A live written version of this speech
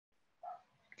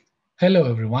Hello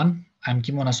everyone, I'm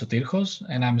Kimonas Sotirchos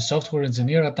and I'm a software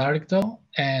engineer at Arrikto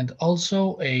and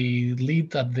also a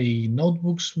lead at the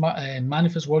Notebooks and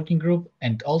Manifest working group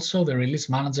and also the release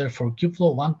manager for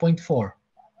Kubeflow 1.4.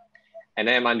 And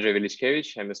I'm Andrey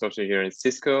Velichkevich. I'm a software engineer in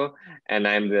Cisco, and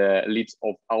I'm the lead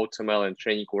of AutoML and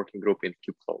training working group in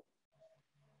Kubeflow.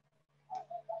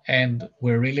 And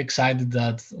we're really excited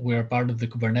that we're part of the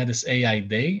Kubernetes AI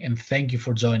Day, and thank you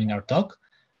for joining our talk.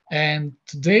 And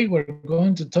today we're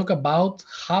going to talk about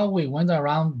how we went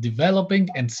around developing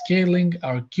and scaling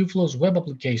our Kubeflow's web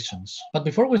applications. But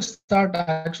before we start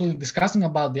actually discussing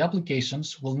about the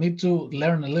applications, we'll need to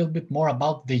learn a little bit more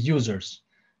about the users.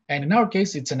 And in our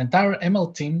case, it's an entire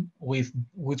ML team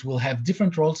which will have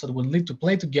different roles that will need to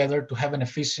play together to have an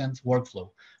efficient workflow.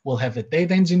 We'll have the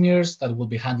data engineers that will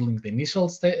be handling the initial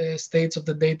states of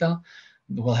the data.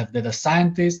 We'll have data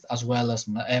scientists as well as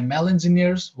ML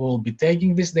engineers who will be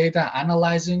taking this data,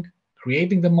 analyzing,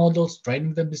 creating the models,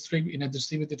 training them in a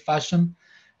distributed fashion.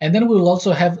 And then we will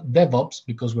also have DevOps,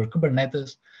 because we're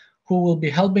Kubernetes, who will be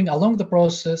helping along the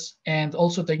process and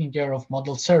also taking care of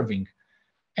model serving.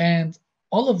 And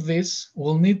all of this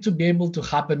will need to be able to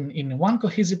happen in one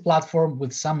cohesive platform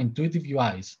with some intuitive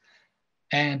UIs.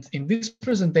 And in this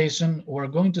presentation, we're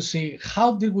going to see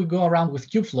how did we go around with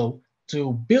Kubeflow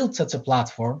to build such a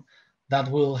platform that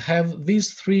will have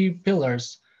these three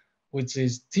pillars, which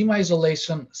is team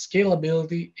isolation,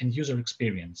 scalability, and user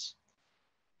experience.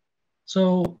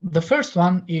 So the first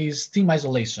one is team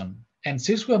isolation. And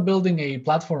since we are building a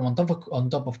platform on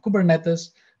top of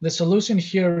Kubernetes, the solution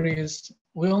here is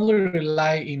we only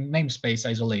rely in namespace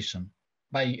isolation,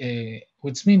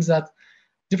 which means that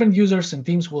different users and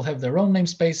teams will have their own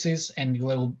namespaces, and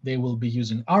they will be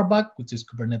using RBAC, which is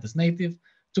Kubernetes native,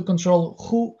 to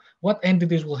control what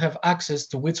entities will have access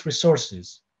to which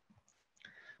resources.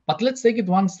 But let's take it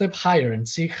one step higher and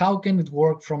see how can it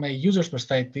work from a user's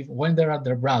perspective when they're at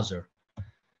their browser.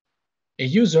 A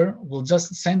user will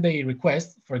just send a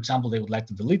request, for example, they would like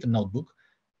to delete a notebook,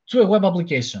 to a web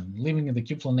application living in the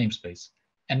Kubeflow namespace.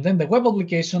 And then the web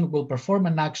application will perform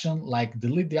an action like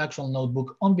delete the actual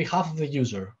notebook on behalf of the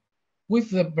user with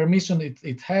the permission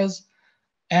it has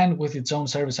and with its own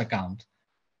service account.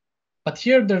 But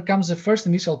here there comes the first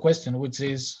initial question, which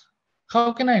is,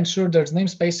 how can I ensure there's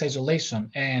namespace isolation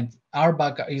and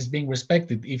RBAC is being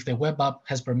respected if the web app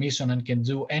has permission and can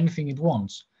do anything it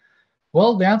wants?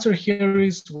 Well, the answer here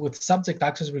is with subject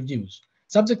access reviews.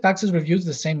 Subject access reviews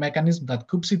the same mechanism that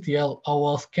kubectl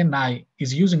OAuth CANI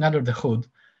is using under the hood,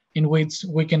 in which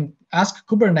we can ask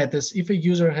Kubernetes if a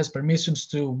user has permissions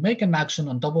to make an action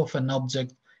on top of an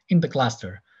object in the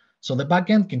cluster. So the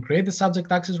backend can create the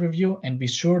subject access review and be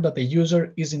sure that the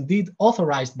user is indeed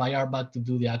authorized by RBAC to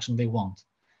do the action they want.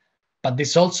 But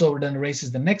this also then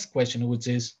raises the next question, which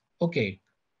is, okay,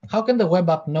 how can the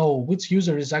web app know which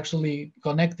user is actually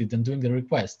connected and doing the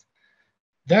request?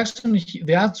 The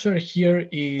answer here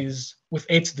is with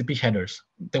HTTP headers.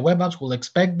 The web apps will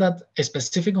expect that a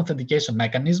specific authentication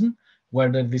mechanism,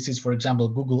 whether this is, for example,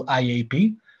 Google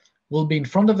IAP, will be in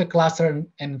front of the cluster and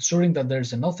ensuring that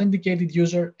there's an authenticated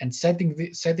user and setting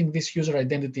this user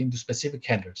identity into specific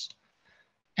headers.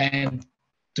 And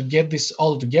to get this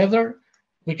all together,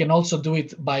 we can also do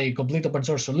it by a complete open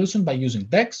source solution by using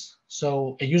DEX.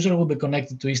 So a user will be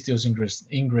connected to Istio's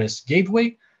ingress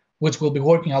gateway, which will be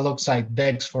working alongside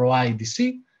DEX for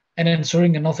OIDC and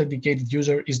ensuring an authenticated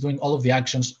user is doing all of the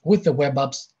actions with the web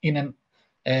apps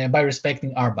by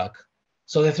respecting RBAC.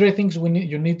 So the three things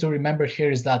you need to remember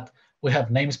here is that we have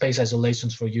namespace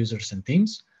isolations for users and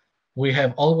teams. We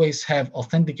always have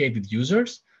authenticated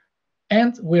users,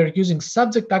 and we're using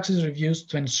subject access reviews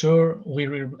to ensure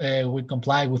we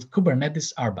comply with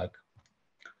Kubernetes RBAC.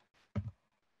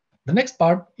 The next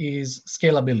part is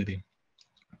scalability.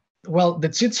 Well, the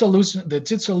cheat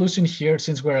solution here,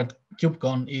 since we're at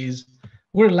KubeCon, is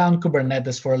we rely on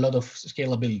Kubernetes for a lot of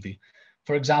scalability.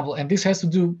 For example, and this has to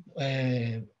do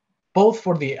both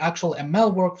for the actual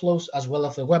ML workflows as well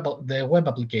as the web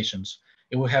applications.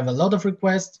 If we have a lot of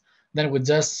requests, then we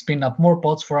just spin up more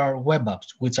pods for our web apps,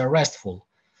 which are RESTful.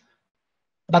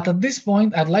 But at this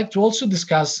point, I'd like to also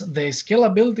discuss the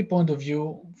scalability point of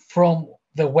view from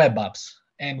the web apps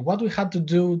and what we had to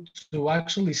do to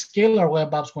actually scale our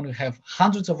web apps when we have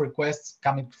hundreds of requests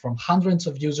coming from hundreds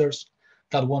of users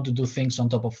that want to do things on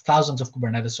top of thousands of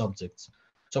Kubernetes objects.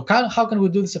 So how can we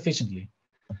do this efficiently?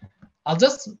 I'll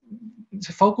just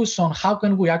focus on how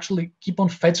can we actually keep on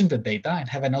fetching the data and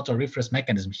have an auto refresh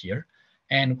mechanism here.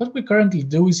 And what we currently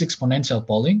do is exponential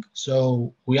polling.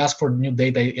 So we ask for new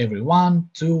data every 1,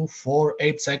 2, 4,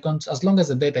 8 seconds, as long as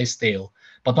the data is stale.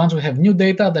 But once we have new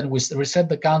data, then we reset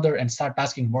the counter and start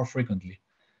asking more frequently.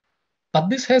 But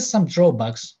this has some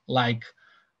drawbacks, like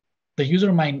the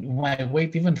user might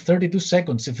wait even 32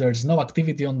 seconds if there's no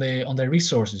activity on the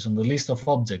resources, on the list of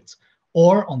objects.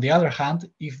 Or on the other hand,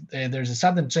 if there's a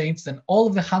sudden change, then all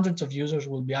of the hundreds of users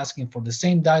will be asking for the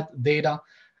same data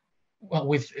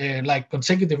with like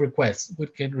consecutive requests,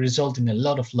 which can result in a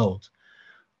lot of load.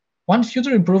 One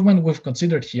future improvement we've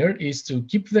considered here is to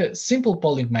keep the simple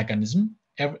polling mechanism,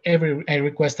 a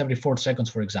request every 4 seconds,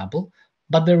 for example,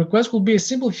 but the request will be a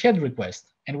simple head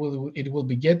request, and it will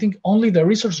be getting only the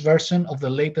resource version of the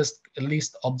latest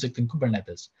list object in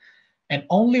Kubernetes. And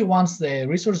only once the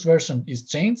resource version is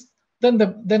changed, then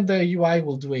the UI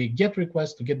will do a GET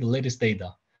request to get the latest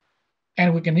data.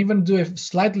 And we can even do a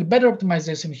slightly better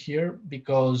optimization here,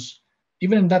 because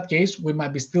even in that case, we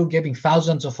might be still getting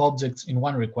thousands of objects in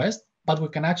one request, but we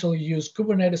can actually use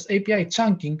Kubernetes API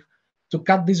chunking to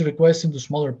cut these requests into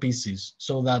smaller pieces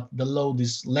so that the load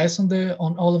is less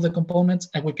on all of the components,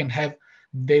 and we can have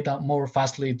data more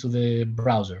fastly to the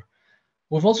browser.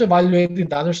 We've also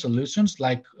evaluated other solutions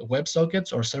like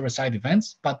WebSockets or server-side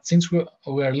events, but since we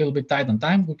are a little bit tight on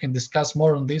time, we can discuss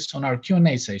more on this on our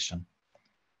Q&A session.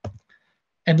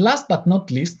 And last but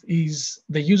not least is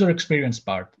the user experience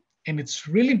part. And it's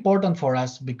really important for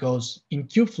us because in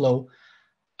Kubeflow,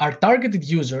 our targeted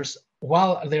users,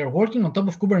 while they are working on top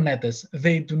of Kubernetes,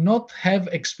 they do not have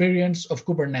experience of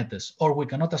Kubernetes, or we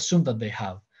cannot assume that they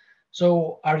have.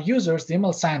 So our users, the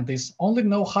ML scientists, only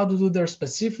know how to do their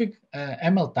specific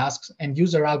ML tasks and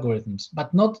use their algorithms,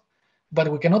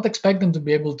 but we cannot expect them to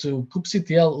be able to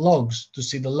kubectl logs to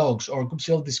see the logs, or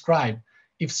kubectl describe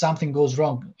if something goes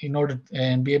wrong in order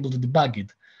and be able to debug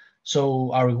it.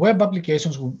 So our web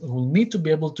applications will need to be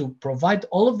able to provide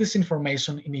all of this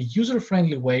information in a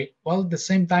user-friendly way, while at the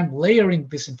same time layering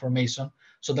this information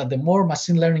so that the more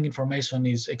machine learning information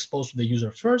is exposed to the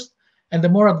user first, and the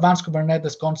more advanced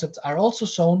Kubernetes concepts are also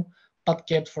shown, but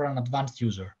kept for an advanced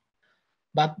user.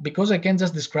 But because I can't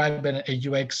just describe a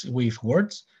UX with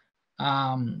words,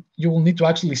 you will need to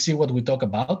actually see what we talk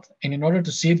about. And in order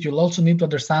to see it, you'll also need to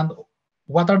understand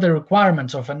what are the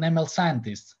requirements of an ML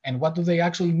scientist and what do they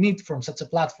actually need from such a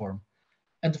platform.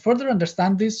 And to further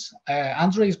understand this,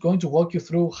 Andrey is going to walk you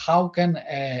through how can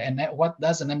what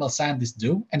does an ML scientist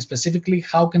do, and specifically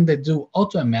how can they do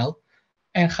AutoML,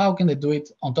 and how can they do it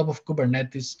on top of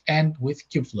Kubernetes and with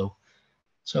Kubeflow.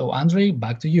 So Andrey,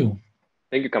 back to you.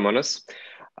 Thank you, Kimonas.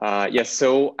 Yes,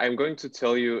 so I'm going to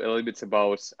tell you a little bit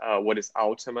about what is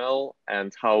AutoML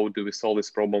and how do we solve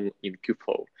this problem in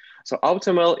Kubeflow. So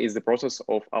AutoML is the process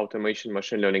of automation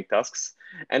machine learning tasks.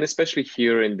 And especially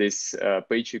here in this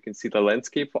page, you can see the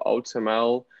landscape for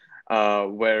AutoML,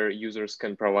 where users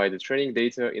can provide the training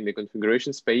data in the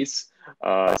configuration space,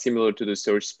 similar to the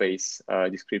search space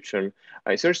description.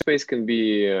 Search space can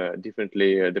be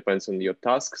differently, depends on your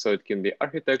task. So it can be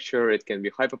architecture, it can be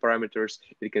hyperparameters,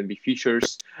 it can be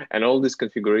features, and all this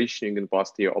configuration you can pass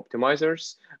to your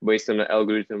optimizers based on an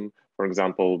algorithm, for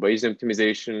example, Bayesian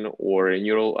optimization or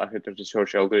neural architecture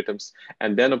search algorithms,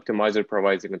 and then optimizer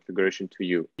provides the configuration to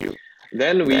you.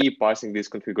 Then we passing this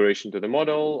configuration to the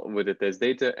model with the test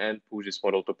data and push this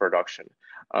model to production.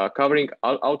 Covering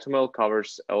AutoML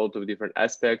covers a lot of different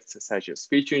aspects such as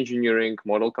feature engineering,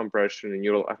 model compression,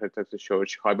 neural architecture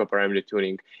search, hyperparameter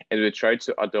tuning, and we try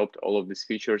to adopt all of these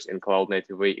features in cloud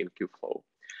native way in Kubeflow.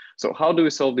 So how do we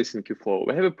solve this in Kubeflow?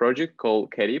 We have a project called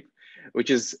K8s,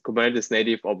 which is Kubernetes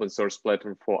native open source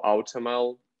platform for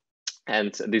AutoML.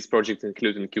 And this project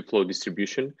includes Kubeflow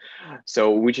distribution, so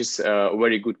which is a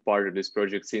very good part of this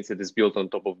project since it is built on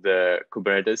top of the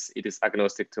Kubernetes. It is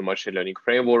agnostic to machine learning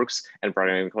frameworks and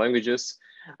programming languages.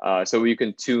 So you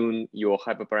can tune your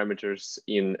hyperparameters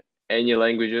in any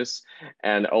languages.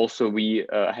 And also we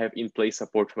have in place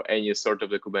support for any sort of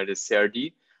the Kubernetes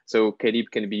CRD. So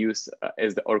K8s can be used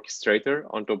as the orchestrator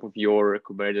on top of your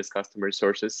Kubernetes custom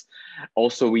resources.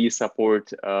 Also, we support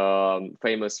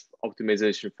famous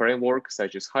optimization frameworks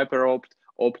such as HyperOpt,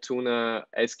 Optuna,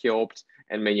 SKOpt,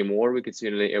 and many more. We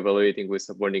continually evaluating with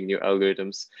supporting new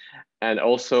algorithms. And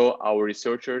also our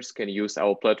researchers can use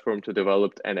our platform to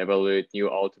develop and evaluate new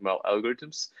AutoML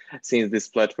algorithms, since this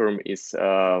platform is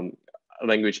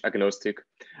language agnostic.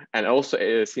 And also,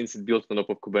 since it's built on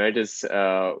top of Kubernetes,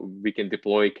 we can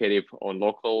deploy K8s on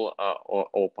local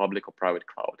or public or private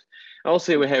cloud.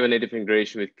 Also, we have a native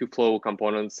integration with Kubeflow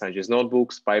components such as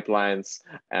notebooks, pipelines,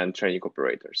 and training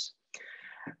operators.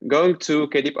 Going to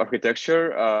K8s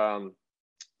architecture,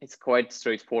 It's quite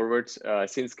straightforward.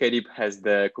 Since K8s has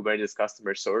the Kubernetes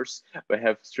customer source, we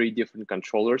have 3 different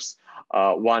controllers.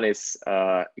 One is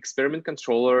experiment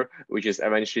controller, which is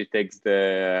eventually takes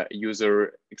the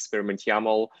user experiment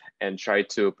YAML and try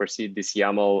to proceed this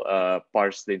YAML,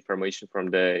 parse the information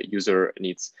from the user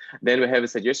needs. Then we have a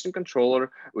suggestion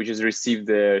controller, which is receive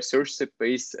the source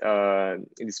space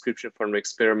description from the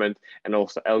experiment and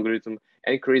also algorithm,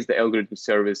 and creates the algorithm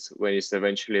service when it's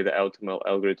eventually the AutoML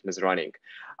algorithm is running.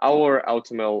 Our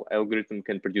AutoML algorithm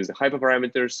can produce the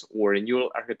hyperparameters or a neural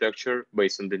architecture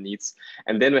based on the needs.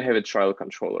 And then we have a trial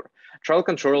controller. Trial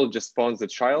controller just spawns the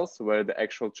trials where the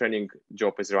actual training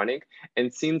job is running.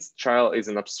 And since trial is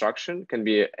an abstraction, can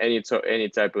be any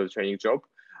type of training job,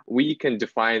 we can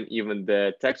define even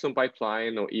the taxon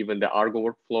pipeline or even the Argo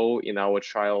workflow in our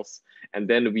trials. And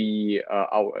then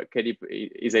our K8s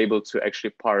is able to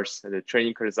actually parse the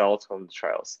training results from the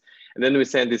trials. And then we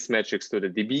send these metrics to the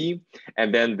DB,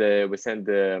 and then we send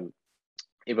the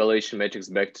evaluation metrics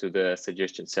back to the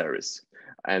suggestion service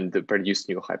and produce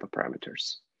new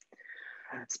hyperparameters.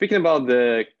 Speaking about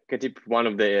the K8s, one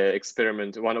of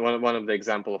the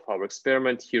example of our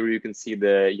experiment, here you can see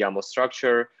the YAML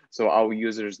structure. So our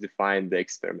users define the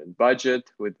experiment budget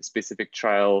with the specific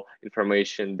trial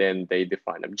information, then they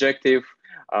define objective,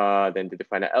 then they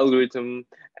define an algorithm,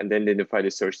 and then they define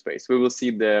the search space. We will see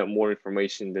the more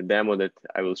information in the demo that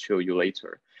I will show you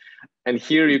later. And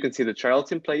here you can see the trial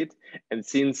template. And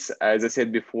since, as I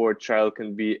said before, trial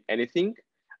can be anything,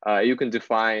 you can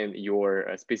define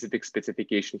your specific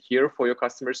specification here for your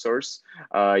customer source.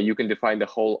 You can define the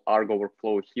whole Argo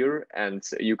workflow here, and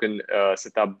you can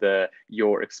set up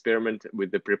your experiment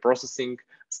with the pre-processing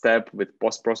step, with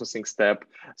post-processing step.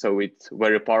 So it's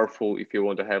very powerful if you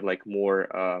want to have like more,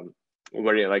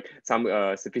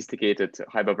 some sophisticated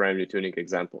hyperparameter tuning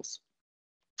examples.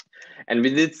 And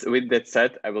with that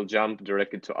said, I will jump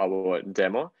directly to our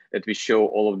demo that we show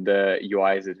all of the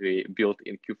UIs that we built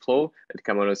in Kubeflow that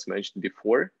Kimonas mentioned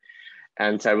before.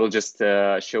 And I will just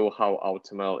show how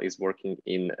AutoML is working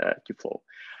in Kubeflow.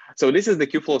 So this is the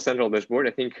Kubeflow central dashboard.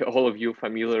 I think all of you are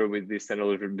familiar with this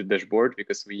central dashboard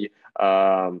because we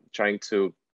trying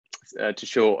to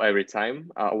show every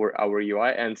time our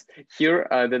UI. And here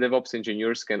the DevOps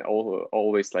engineers can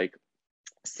always like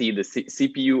see the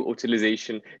CPU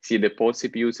utilization, see the pod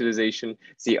CPU utilization,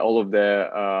 see all of the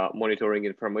monitoring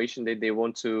information that they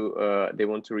want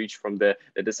to reach from the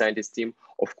data scientist team.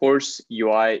 Of course,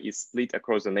 UI is split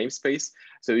across the namespace,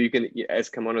 so you can,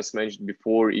 as Kimonas mentioned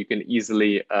before, you can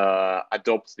easily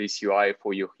adopt this UI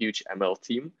for your huge ML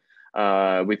team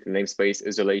with the namespace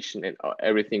isolation, and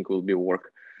everything will be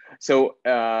work. So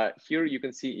here you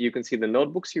can see the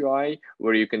notebooks UI,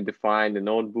 where you can define the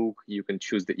notebook. You can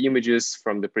choose the images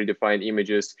from the predefined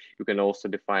images. You can also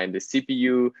define the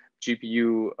CPU,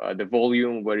 GPU, the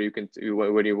volume where you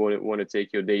want to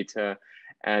take your data.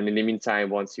 And in the meantime,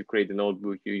 once you create the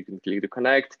notebook, you can click the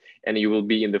connect, and you will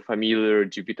be in the familiar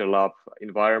JupyterLab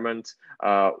environment,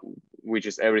 which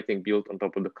is everything built on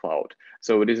top of the cloud.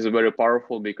 So this is very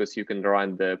powerful because you can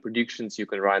run the predictions, you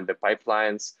can run the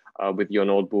pipelines with your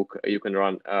notebook, you can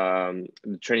run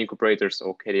the training operators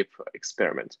or K8s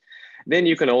experiment. Then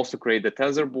you can also create the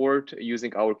Tensorboard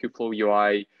using our Kubeflow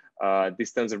UI.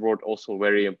 This Tensorboard also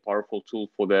very powerful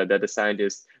tool for the data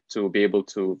scientists to be able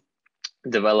to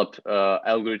develop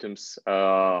algorithms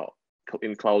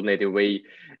in cloud native way,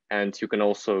 and you can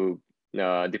also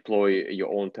deploy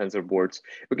your own Tensorboards.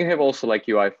 We can have also like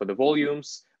UI for the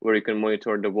volumes, where you can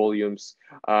monitor the volumes,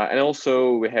 and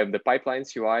also we have the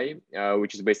pipelines UI,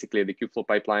 which is basically the Kubeflow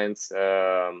pipelines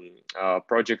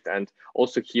project. And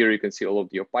also here you can see all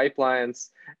of your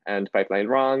pipelines and pipeline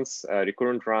runs,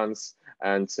 recurrent runs,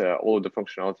 and all of the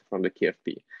functionality from the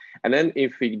KFP. And then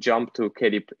if we jump to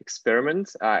K8s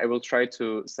experiment, I will try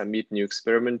to submit new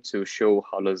experiment to show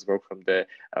how does it work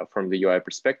from the UI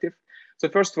perspective. So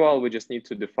first of all, we just need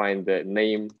to define the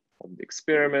name of the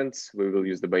experiment. We will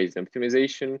use the Bayesian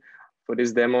optimization for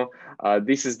this demo.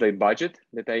 This is the budget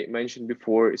that I mentioned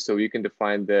before. So you can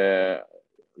define the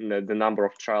number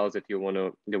of trials that you want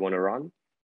to run.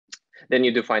 Then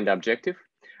you define the objective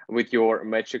with your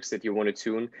metrics that you want to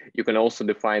tune. You can also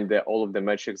define all of the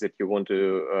metrics that you want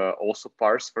to also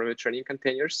parse from the training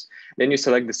containers. Then you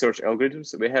select the search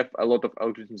algorithms. We have a lot of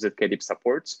algorithms that K8s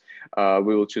supports.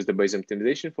 We will choose the Bayesian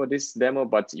optimization for this demo,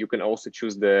 but you can also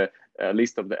choose the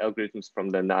list of the algorithms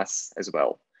from the NAS as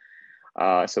well.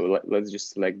 So let's just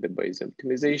select the Bayesian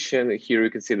optimization. Here you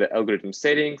can see the algorithm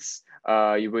settings,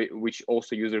 which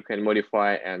also user can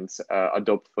modify and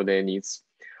adopt for their needs.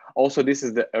 Also, this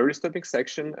is the early stopping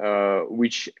section,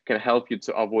 which can help you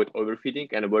to avoid overfitting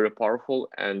and very powerful.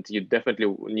 And you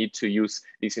definitely need to use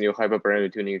this in your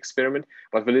hyperparameter tuning experiment.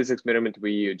 But for this experiment,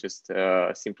 we just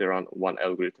simply run one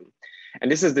algorithm.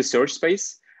 And this is the search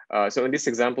space. So in this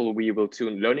example, we will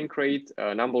tune learning rate,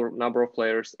 number of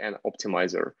layers, and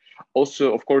optimizer.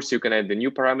 Also, of course, you can add the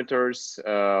new parameters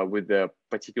with the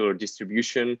particular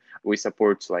distribution. We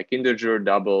support like integer,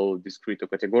 double, discrete, or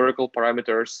categorical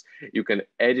parameters. You can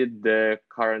edit the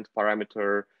current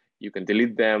parameter. You can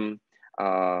delete them.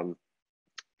 And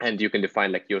you can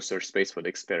define like your search space for the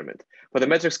experiment. For the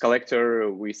metrics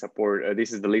collector, we support,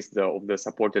 this is the list of the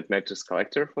supported metrics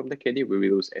collector from the KD. We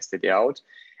will use std_out.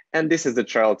 And this is the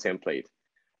trial template.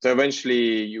 So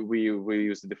eventually we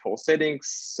use the default settings.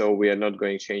 So we are not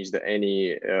going to change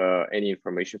any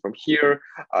information from here.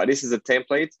 This is a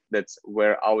template that's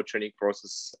where our training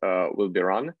process will be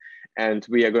run. And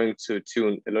we are going to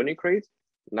tune the learning rate,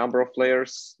 number of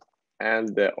layers,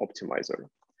 and the optimizer.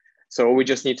 So we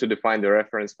just need to define the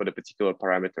reference for the particular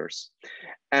parameters.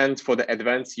 And for the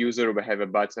advanced user, we have a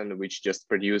button which just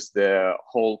produces the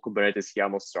whole Kubernetes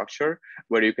YAML structure,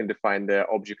 where you can define the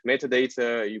object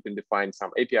metadata, you can define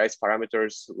some APIs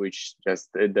parameters, which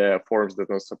just the forms that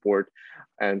don't support,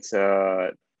 and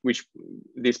which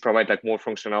these provide like more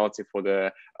functionality for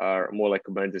the more like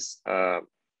Kubernetes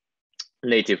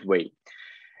native way.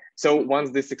 So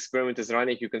once this experiment is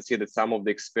running, you can see that some of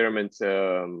the experiment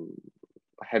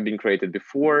have been created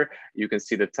before. You can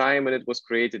see the time when it was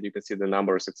created. You can see the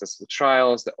number of successful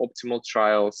trials, the optimal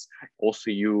trials. Also,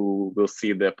 you will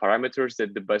see the parameters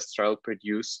that the best trial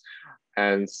produce.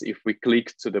 And if we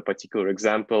click to the particular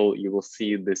example, you will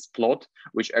see this plot,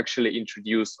 which actually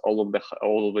introduced all of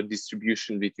the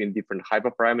distribution between different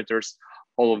hyperparameters,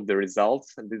 all of the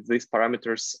results and these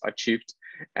parameters achieved.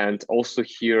 And also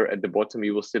here at the bottom,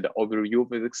 you will see the overview of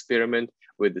the experiment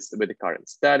with the current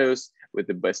status, with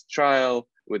the best trial,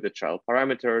 with the trial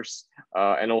parameters,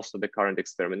 and also the current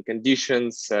experiment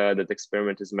conditions that the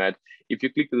experiment is met. If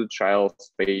you click to the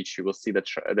trials page, you will see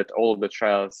that all of the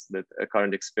trials that a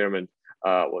current experiment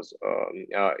was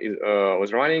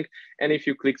running. And if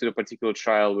you click to the particular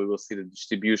trial, we will see the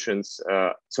distributions,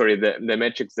 the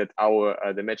metrics that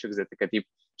the metrics that the Katib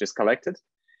just collected.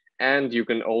 And you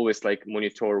can always like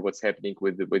monitor what's happening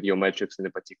with your metrics in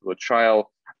a particular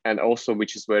trial. And also,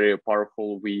 which is very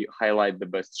powerful, we highlight the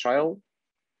best trial.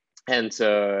 And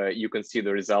you can see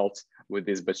the results with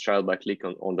this best trial by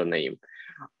clicking on the name.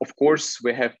 Of course,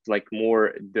 we have like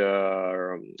more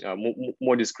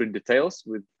discrete details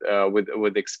with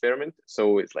the experiment.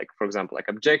 So it's like, for example, like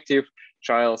objective,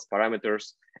 trials,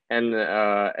 parameters. And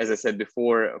as I said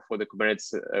before, for the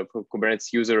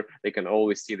Kubernetes user, they can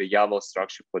always see the YAML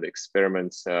structure for the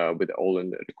experiments with all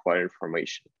the required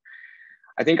information.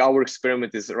 I think our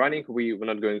experiment is running. We're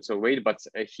not going to wait, but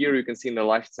here you can see in the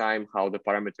lifetime how the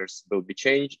parameters will be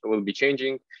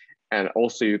changing. And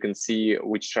also you can see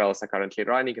which trials are currently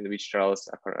running and which trials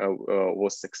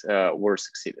were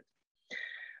succeeded.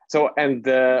 So, and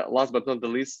last but not the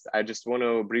least, I just want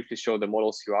to briefly show the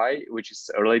models UI, which is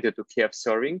related to K8s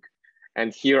serving.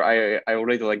 And here I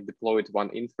already like deployed one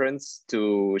inference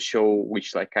to show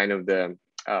which like kind of the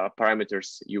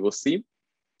parameters you will see.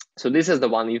 So this is the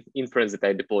one inference that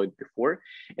I deployed before.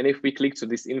 And if we click to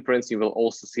this inference, you will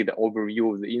also see the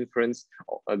overview of the inference,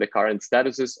 the current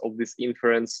statuses of this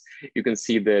inference. You can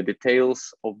see the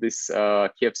details of this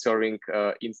K8s serving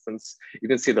instance. You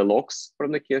can see the logs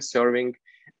from the K8s serving,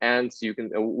 and you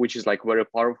can, which is like very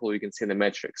powerful. You can see the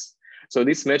metrics. So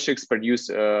these metrics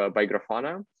produced by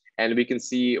Grafana, and we can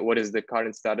see what is the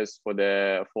current status for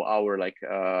our like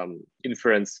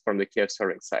inference from the K8s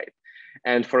serving side.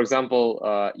 And for example,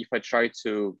 if I try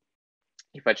to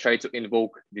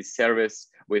invoke this service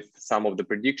with some of the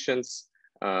predictions,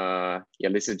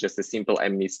 this is just a simple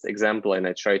MNIST example, and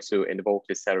I try to invoke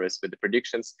this service with the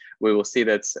predictions, we will see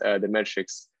that the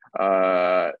metrics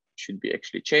should be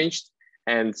actually changed,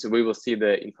 and we will see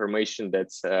the information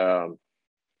that's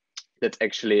that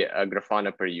actually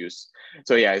Grafana produced.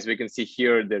 So yeah, as we can see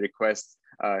here, the request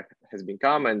has been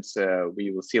come, and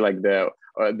we will see like the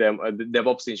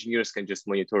DevOps engineers can just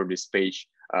monitor this page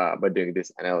by doing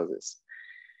this analysis.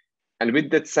 And with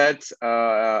that said,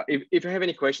 if you have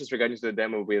any questions regarding to the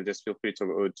demo, we'll just feel free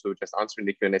to just answer in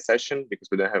the Q&A session, because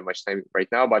we don't have much time right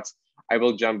now, but I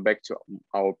will jump back to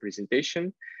our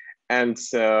presentation. And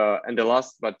the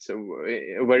last, but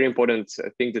a very important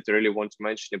thing that I really want to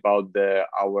mention about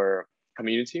our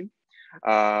community.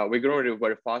 We're growing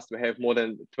very fast. We have more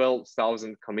than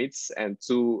 12,000 commits and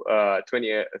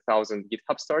 20,000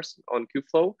 GitHub stars on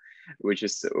Kubeflow, which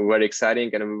is very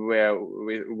exciting. And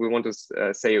we want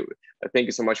to say thank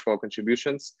you so much for our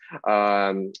contributions.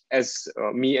 As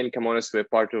me and Kimonas were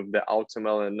part of the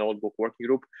AutoML and Notebook working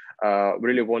group,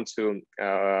 really want to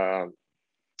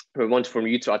we want from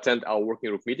you to attend our working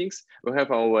group meetings. We have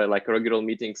our regular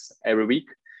meetings every week.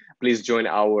 Please join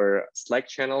our Slack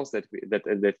channels that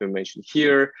we mentioned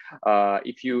here.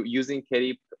 If you're using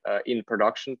K8 in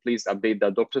production, please update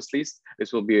the adopters list.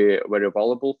 This will be very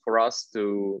valuable for us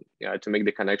to make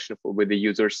the connection with the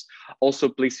users. Also,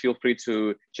 please feel free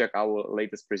to check our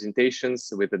latest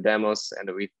presentations with the demos and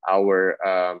with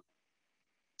our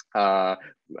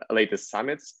latest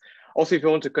summits. Also, if you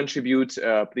want to contribute,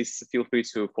 please feel free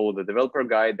to follow the developer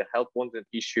guide, the help wanted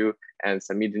issue, and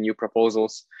submit the new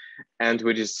proposals. And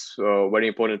which is very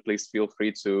important, please feel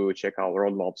free to check our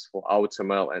roadmaps for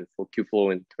AutoML and for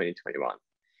Kubeflow in 2021.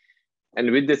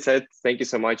 And with this said, thank you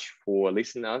so much for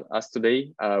listening to us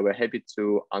today. We're happy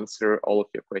to answer all of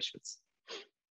your questions.